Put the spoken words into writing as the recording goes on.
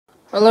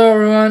Hello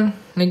everyone,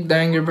 Nick the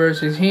Angry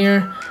Birds is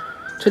here.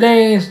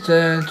 Today is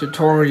the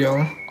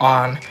tutorial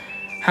on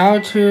how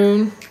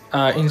to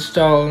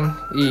install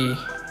the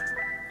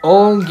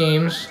old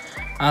games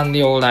on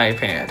the old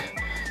iPad.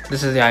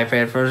 This is the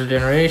iPad first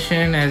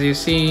generation. As you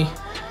see,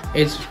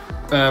 it's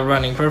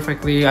running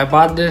perfectly. I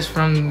bought this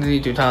from the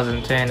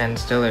 2010 and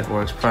still it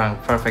works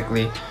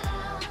perfectly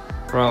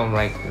from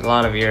like a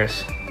lot of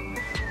years.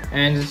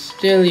 And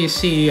still you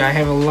see I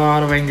have a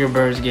lot of Angry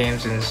Birds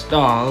games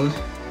installed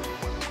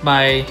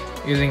by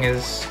using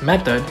his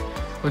method,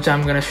 which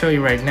I'm gonna show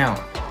you right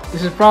now.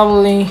 This is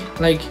probably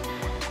like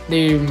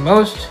the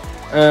most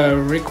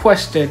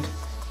requested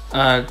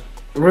one,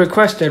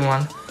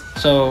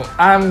 so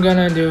I'm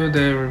gonna do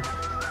the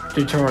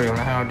tutorial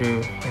on how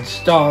to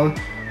install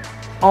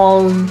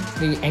all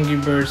the Angry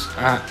Birds.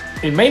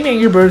 It may be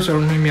Angry Birds or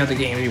maybe other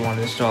games you want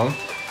to install.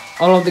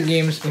 All of the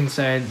games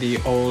inside the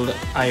old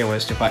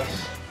iOS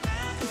device.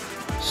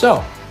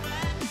 So,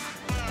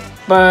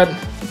 but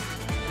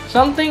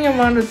something I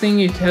want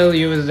to tell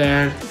you is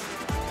that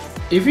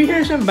if you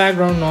hear some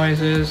background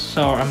noises,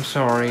 so I'm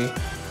sorry,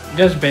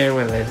 just bear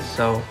with it.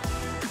 So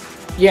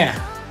yeah,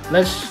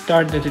 let's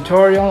start the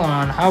tutorial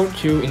on how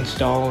to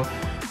install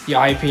the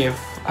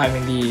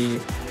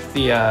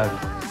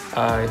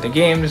the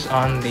games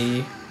on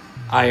the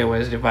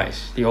iOS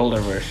device, the older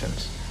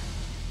versions.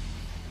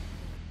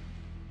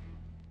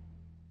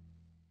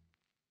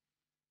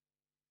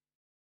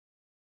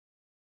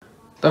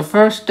 The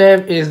first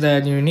step is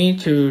that you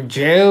need to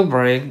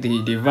jailbreak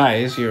the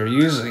device you're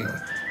using.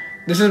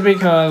 This is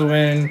because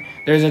when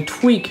there's a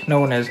tweak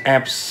known as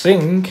app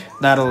sync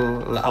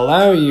that'll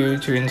allow you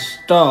to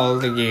install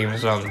the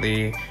games on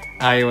the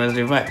iOS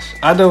device.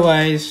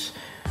 Otherwise,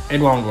 it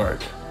won't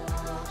work.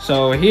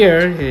 So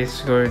here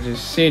it's going to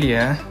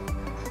Cydia.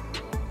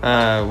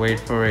 Wait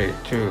for it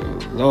to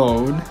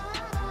load.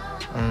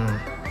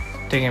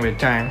 Taking a bit of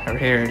time. Oh,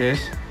 here it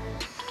is.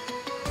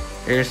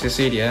 Here's the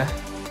Cydia.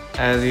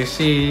 As you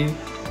see,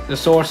 the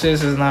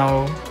sources is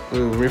now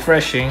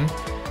refreshing,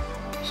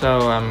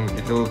 so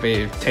it will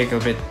take a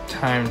bit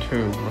time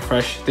to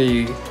refresh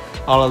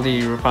all of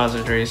the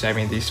repositories.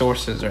 The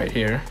sources right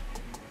here.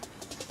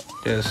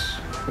 Just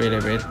wait a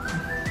bit.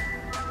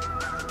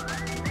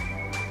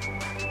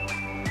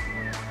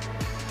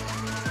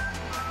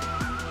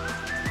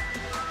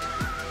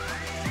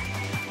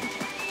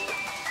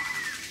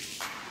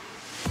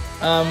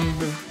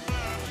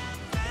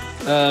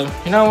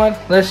 You know what?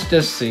 Let's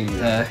just see.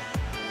 The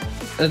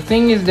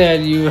thing is that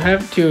you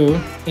have to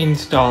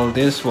install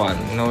this one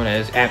known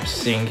as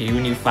AppSync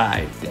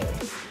Unified thing.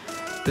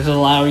 This will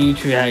allow you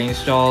to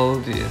install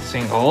the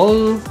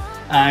single.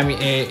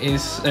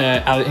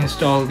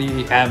 Install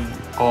the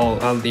all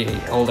of the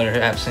older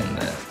apps in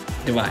the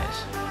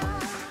device.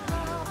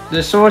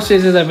 The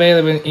sources is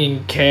available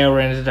in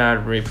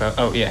Karens.repo.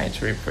 Oh yeah,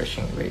 it's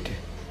refreshing. Wait.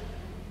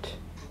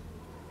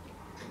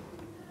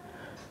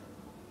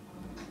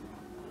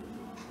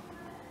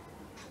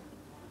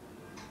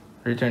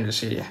 Return to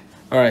Cydia.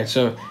 Alright,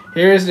 so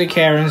here is the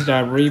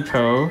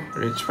Karens.repo.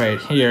 It's right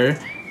here.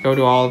 Go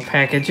to all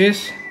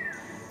packages.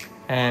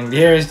 And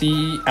here is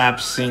the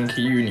AppSync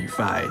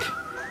Unified.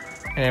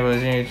 Enable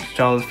to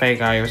install fake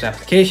iOS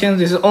applications.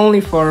 This is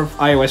only for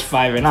iOS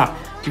 5 and up.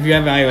 If you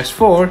have iOS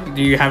 4,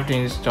 you have to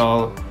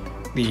install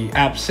the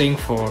AppSync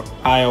for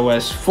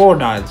iOS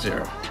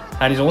 4.0.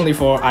 That is only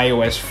for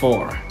iOS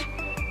 4.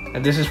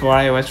 And this is for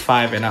iOS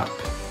 5 and up.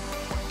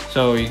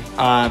 So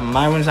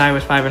my one's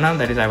iOS 5 and up,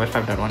 that is iOS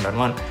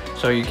 5.1.1.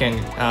 So you can,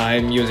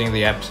 I'm using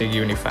the AppSync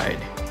Unified.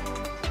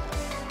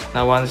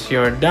 Now once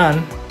you're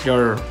done,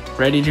 you're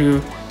ready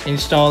to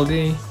install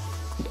the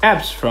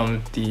apps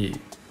from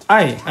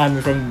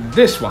from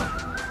this one,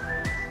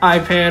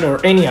 iPad or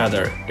any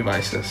other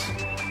devices.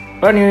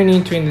 But you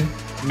need to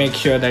make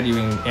sure that you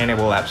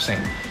enable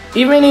AppSync.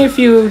 Even if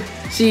you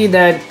see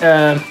that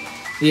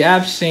the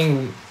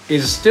AppSync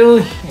is still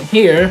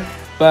here,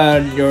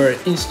 but your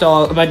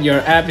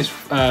app is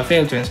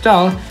failed to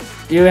install,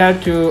 you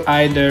have to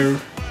either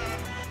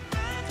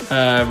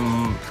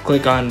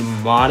click on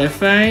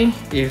modify.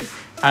 If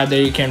either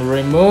you can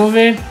remove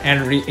it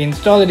and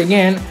reinstall it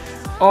again,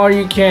 or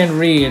you can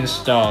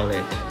reinstall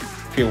it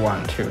if you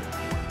want to.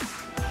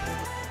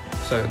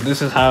 So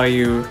this is how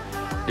you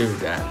do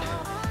that.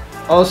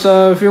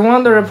 Also, if you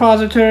want the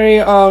repository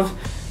of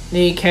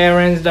the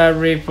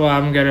Karens.repo,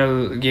 I'm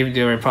gonna give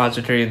the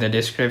repository in the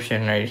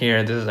description right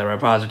here. This is the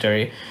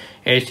repository,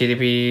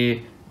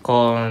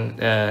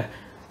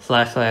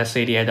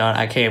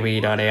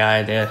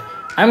 http://cydia.ikb.ai.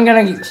 I'm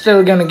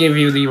still gonna give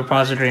you the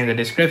repository in the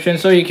description,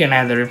 so you can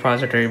add the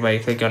repository by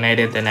click on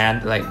edit and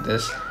add like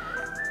this.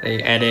 They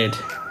add.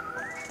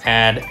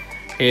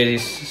 Here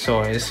is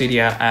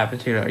Cydia app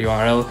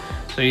URL.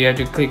 So you have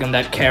to click on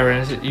that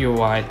Karens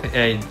UI,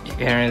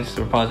 Karens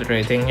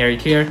repository thing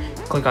here.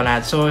 Click on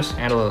add source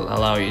and it'll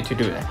allow you to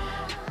do that.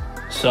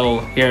 So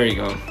here you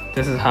go.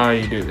 This is how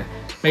you do that.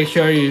 Make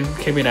sure you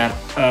keep it at.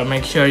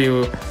 Make sure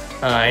you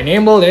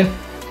enable it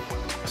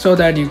so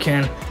that you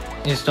can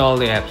install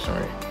the apps.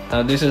 Right.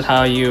 This is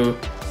how you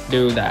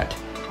do that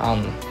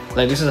on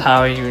Like, this is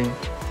how you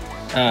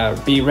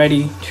be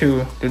ready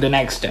to do the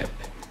next step.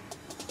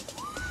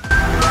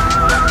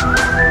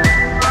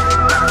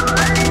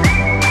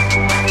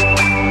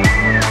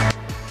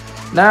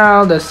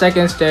 Now the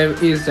second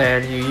step is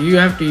that you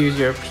have to use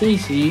your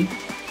PC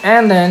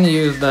and then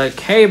use the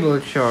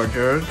cable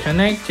charger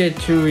connected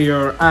to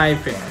your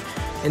iPad.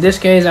 In this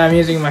case, I'm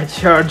using my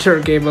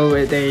charger cable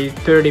with a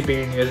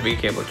 30-pin USB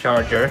cable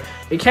charger.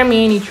 It can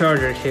be any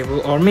charger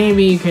cable, or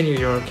maybe you can use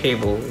your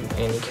cable,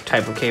 any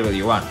type of cable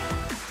you want.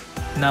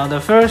 Now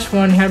the first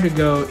one you have to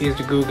go is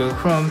to Google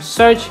Chrome,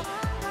 search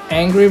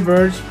Angry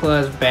Birds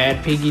plus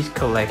Bad Piggies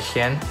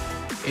collection.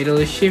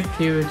 It'll shift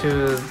you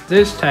to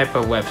this type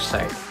of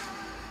website,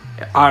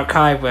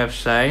 archive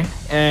website.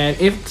 And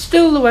if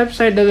still the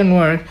website doesn't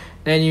work,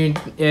 then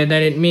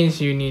it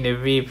means you need a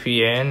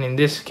VPN. In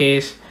this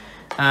case,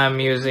 I'm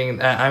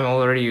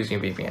already using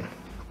VPN.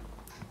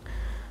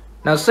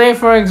 Now say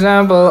for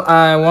example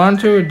I want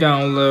to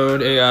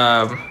download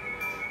a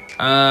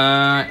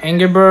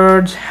Angry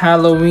Birds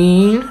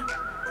Halloween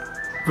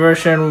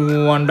version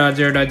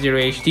 1.0.0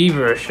 HD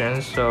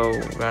version. So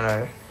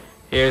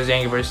here's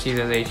Angry Birds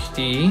Seasons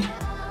HD,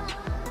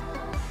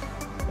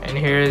 and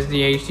here is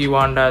the HD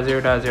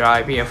 1.0.0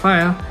 IPF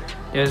file.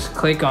 Just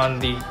click on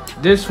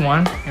this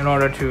one in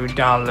order to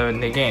download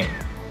the game.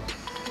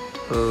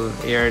 So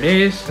here it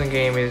is, the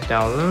game is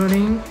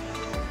downloading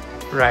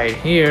right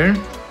here.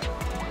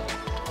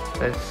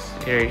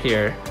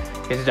 Here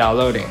it's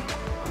downloading.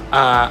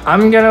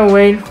 I'm gonna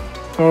wait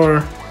for,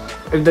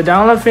 if the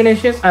download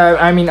finishes,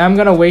 I'm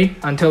gonna wait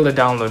until the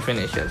download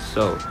finishes,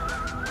 so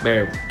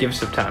give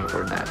some time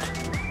for that.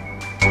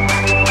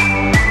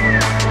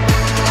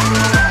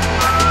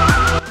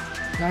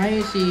 Now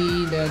you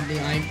see that the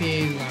IP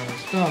is now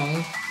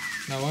installed.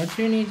 Now what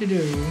you need to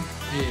do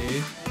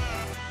is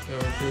go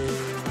to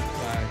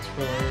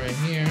Explorer right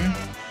here,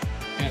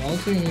 and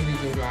also you need to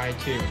go to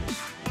iTunes.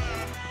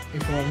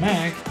 If for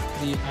Mac,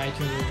 the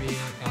iTunes will be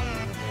on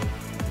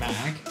the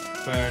Mac,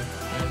 but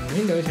on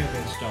Windows you have to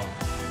install.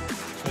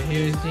 So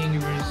here's the Angry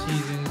Birds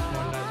Seasons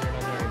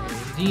 1.0.0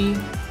 HD.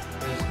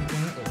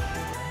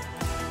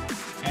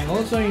 And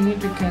also you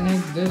need to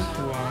connect this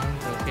one,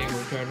 the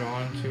cable charger,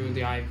 onto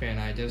the iPad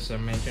I just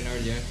mentioned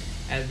earlier,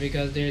 as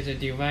because there's a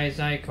device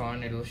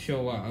icon, it will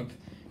show up,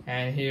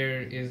 and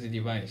here is the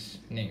device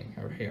name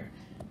over here.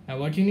 Now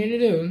what you need to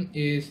do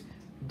is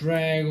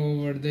drag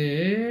over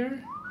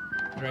there,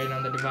 right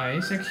on the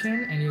device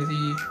section, and you'll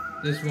see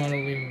this one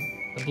will be,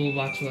 the blue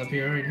box will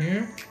appear right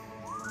here,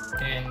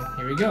 and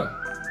here we go.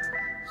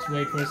 Let's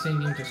wait for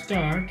syncing to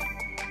start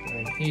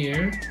right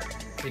here.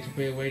 It's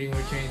waiting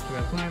for change to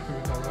apply for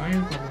the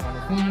line,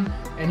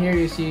 and here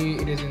you see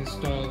it is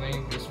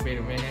installing. Just wait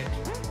a minute.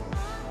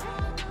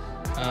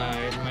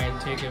 It might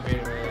take a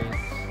bit of a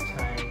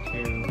time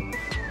to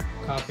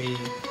copy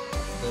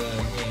the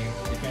game.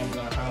 Depends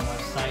on how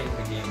much size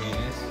the game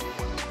is.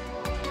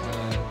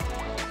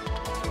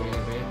 Wait a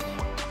bit.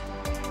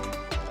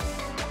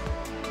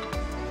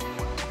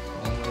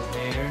 Almost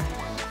there.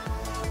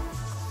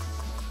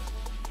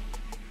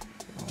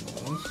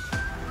 Almost.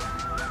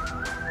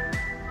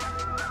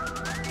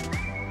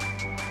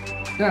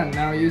 Done.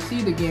 Now you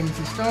see the game is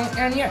installed,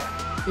 and yeah,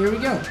 here we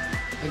go.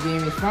 The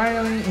game is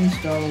finally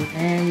installed,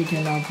 and we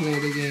can now play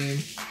the game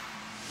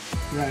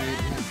right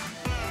now.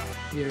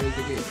 Here is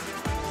the game.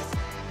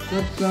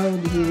 So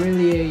this is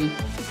really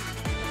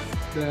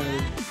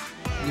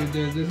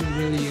this is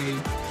really a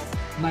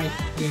nice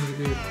thing to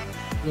do.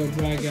 Go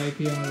drag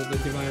IP onto the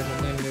device,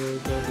 and then it will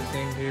go the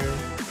same here,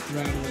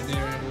 right over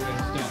there, and it will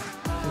install.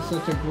 It's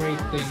such a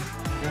great thing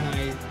when I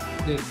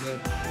did that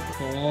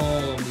for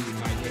all of these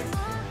my games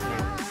right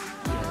here.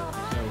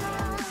 So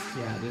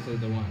yeah, this is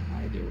the one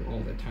I do all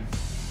the time.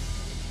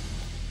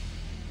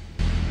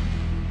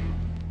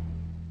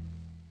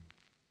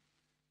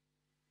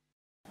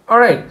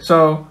 Alright,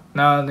 so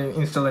now the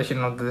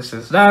installation of this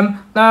is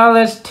done. Now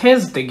let's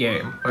test the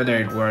game, whether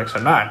it works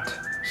or not.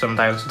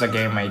 Sometimes the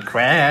game might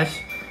crash.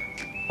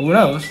 Who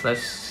knows?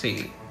 Let's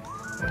see.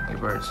 Angry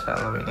Birds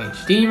Halloween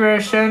HD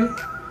version.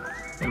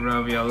 The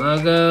Rovio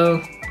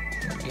logo.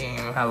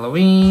 Game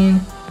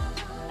Halloween.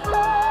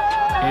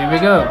 Here we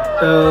go.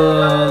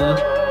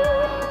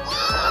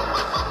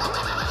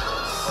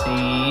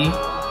 See.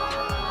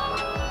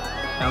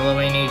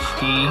 Halloween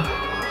HD.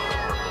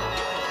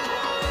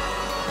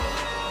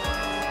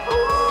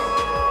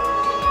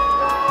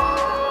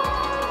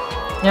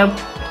 Yep,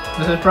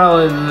 this is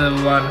probably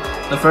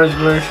the first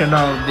version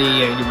of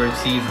the Angry Birds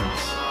Seasons.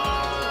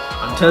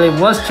 Until it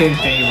was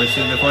changed to Angry Birds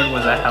Seasons, before it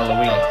was a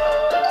Halloween.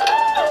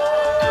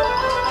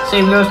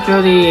 Same goes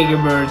to the Angry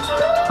Birds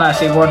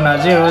Classic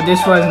 1.0.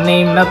 This was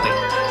named nothing,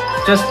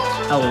 just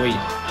Halloween.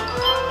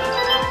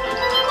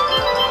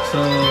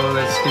 So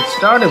let's get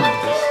started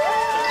with this.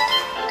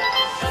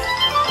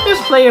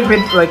 Just play a bit,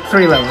 like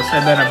 3 levels,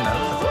 and then I'm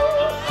done.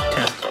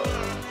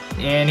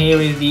 And here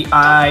is the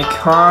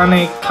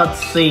iconic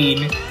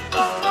cutscene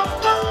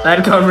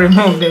that got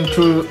removed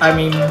into,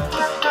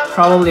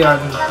 probably on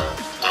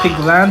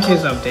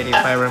Piglantis update if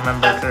I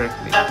remember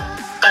correctly.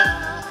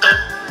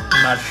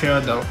 I'm not sure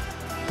though.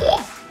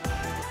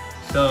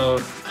 So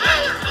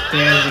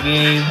there's the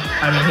game.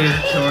 I mean, here's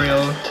the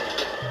tutorial.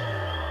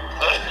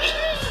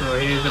 So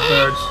here's the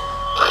birds.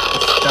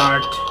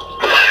 Start.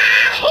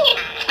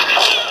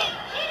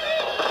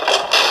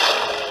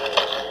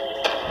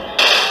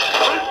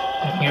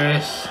 Here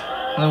is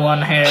only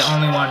one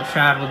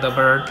shot with the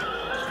bird.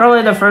 It's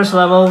probably the first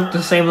level,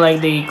 the same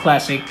like the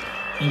classic,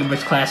 Angry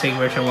Birds Classic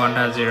version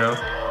 1.0. So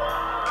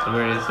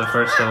where is the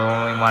first level,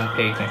 only one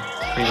pig and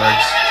 3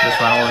 birds.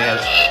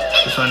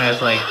 This one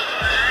has like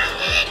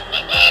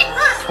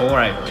 4,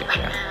 I believe,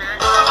 yeah.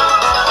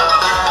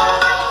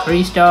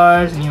 3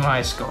 stars, new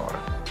high score.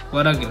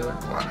 What a good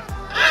one.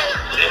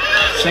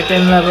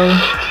 Second level.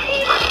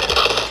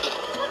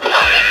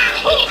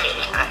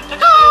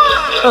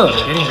 Oh,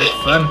 getting good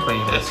fun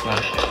playing this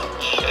one.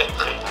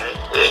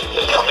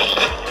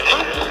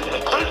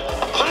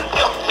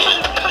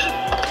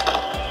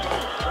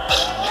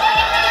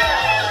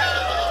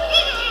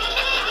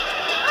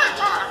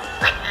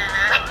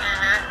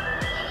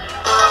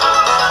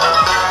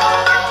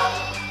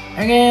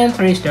 Again,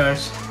 3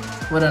 stars.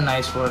 What a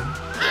nice one.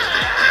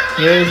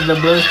 Here's the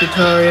blues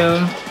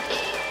tutorial.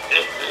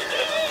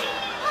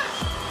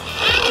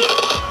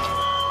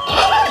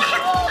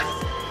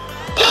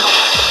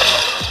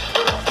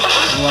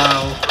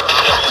 Wow.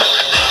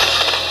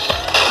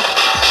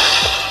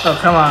 Oh,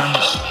 come on.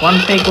 1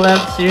 pig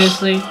left?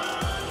 Seriously?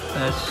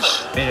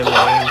 That's a bit of a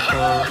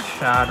painful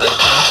shot right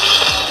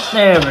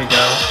there. There we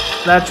go.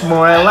 That's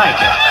more I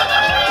like it.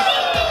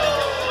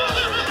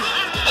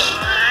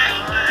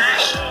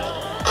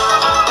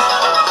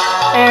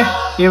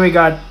 Here we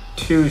got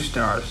 2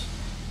 stars.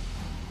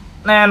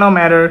 Nah, no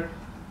matter.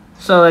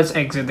 So let's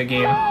exit the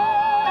game.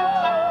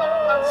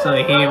 So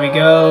here we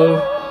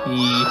go.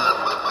 The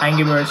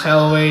Angry Birds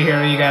Hellway.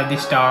 Here you got the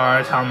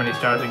stars. How many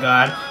stars we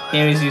got?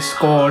 Here is the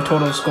score,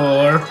 total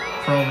score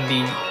from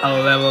the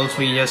levels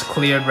we just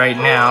cleared right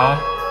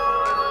now.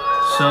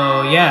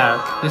 So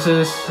yeah, this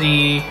is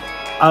the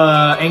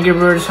Angry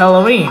Birds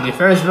Halloween, the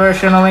first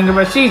version of Angry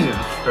Birds Seasons,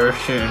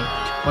 version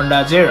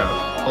 1.0.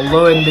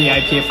 Although in the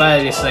IP file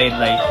it said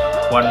like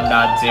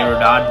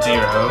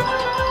 1.0.0,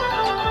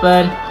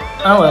 but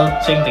oh well,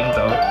 same thing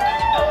though.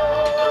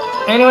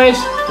 Anyways,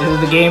 this is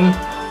the game.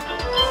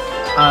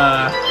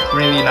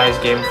 Really nice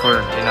game for,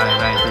 in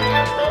my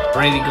opinion.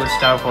 Really good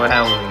stuff for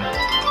Halloween.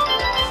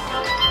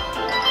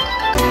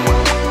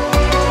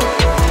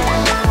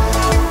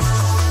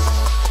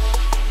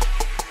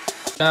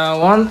 Now,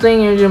 one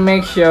thing you should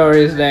make sure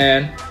is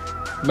that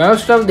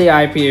most of the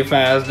IP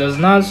files does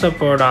not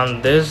support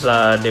on this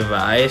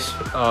device.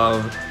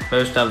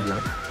 Most of them,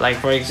 like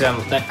for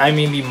example, I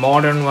mean the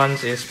modern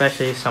ones,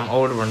 especially some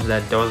old ones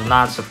that does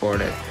not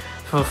support it.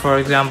 For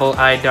example,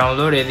 I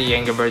downloaded the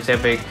Angry Birds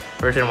Epic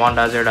version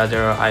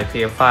 1.0.0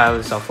 IP file,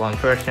 the soft launch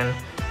version.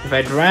 If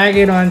I drag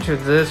it onto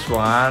this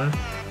one,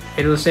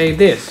 it will say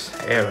this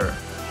error.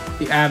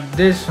 The app,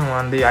 this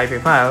one, the IP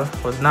file,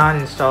 was not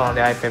installed on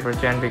the IP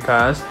version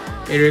because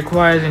it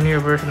requires a newer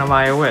version of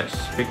iOS.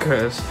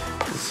 Because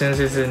since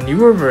it's a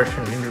newer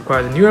version, it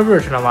requires a newer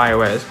version of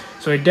iOS.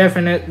 So it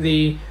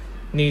definitely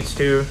needs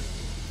to,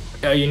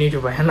 you need to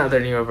buy another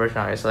newer version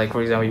of iOS. Like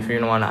for example, if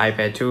you want an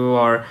iPad 2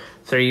 or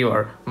 3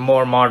 or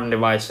more modern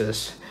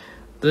devices.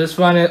 This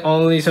one it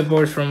only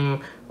supports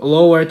from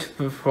lower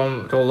to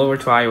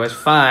iOS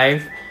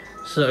 5,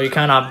 so you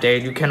cannot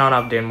update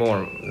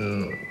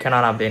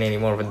any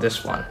more with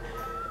this one.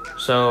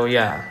 So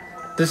yeah,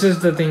 this is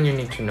the thing you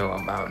need to know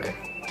about it.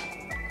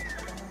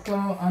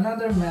 So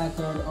another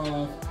method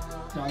of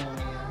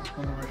downloading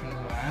older versions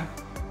of the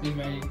app is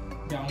by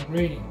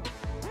downgrading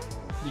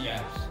the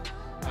apps.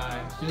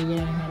 I'm still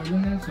learning how to do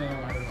that, so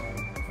I don't know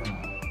for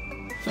now.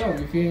 So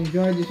if you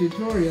enjoyed this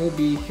tutorial,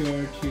 be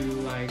sure to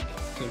like,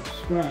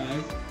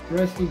 subscribe,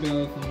 press the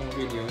bell for more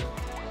videos,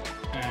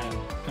 and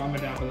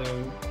comment down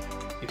below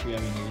if you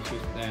have any issues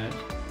with that,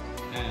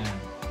 and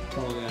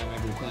probably I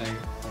might reply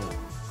for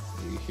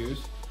the issues.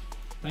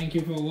 Thank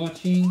you for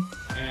watching,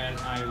 and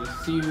I will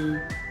see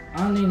you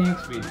on the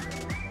next video. I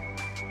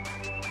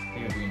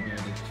hope you enjoyed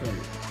the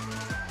tutorial.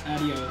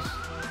 Adios.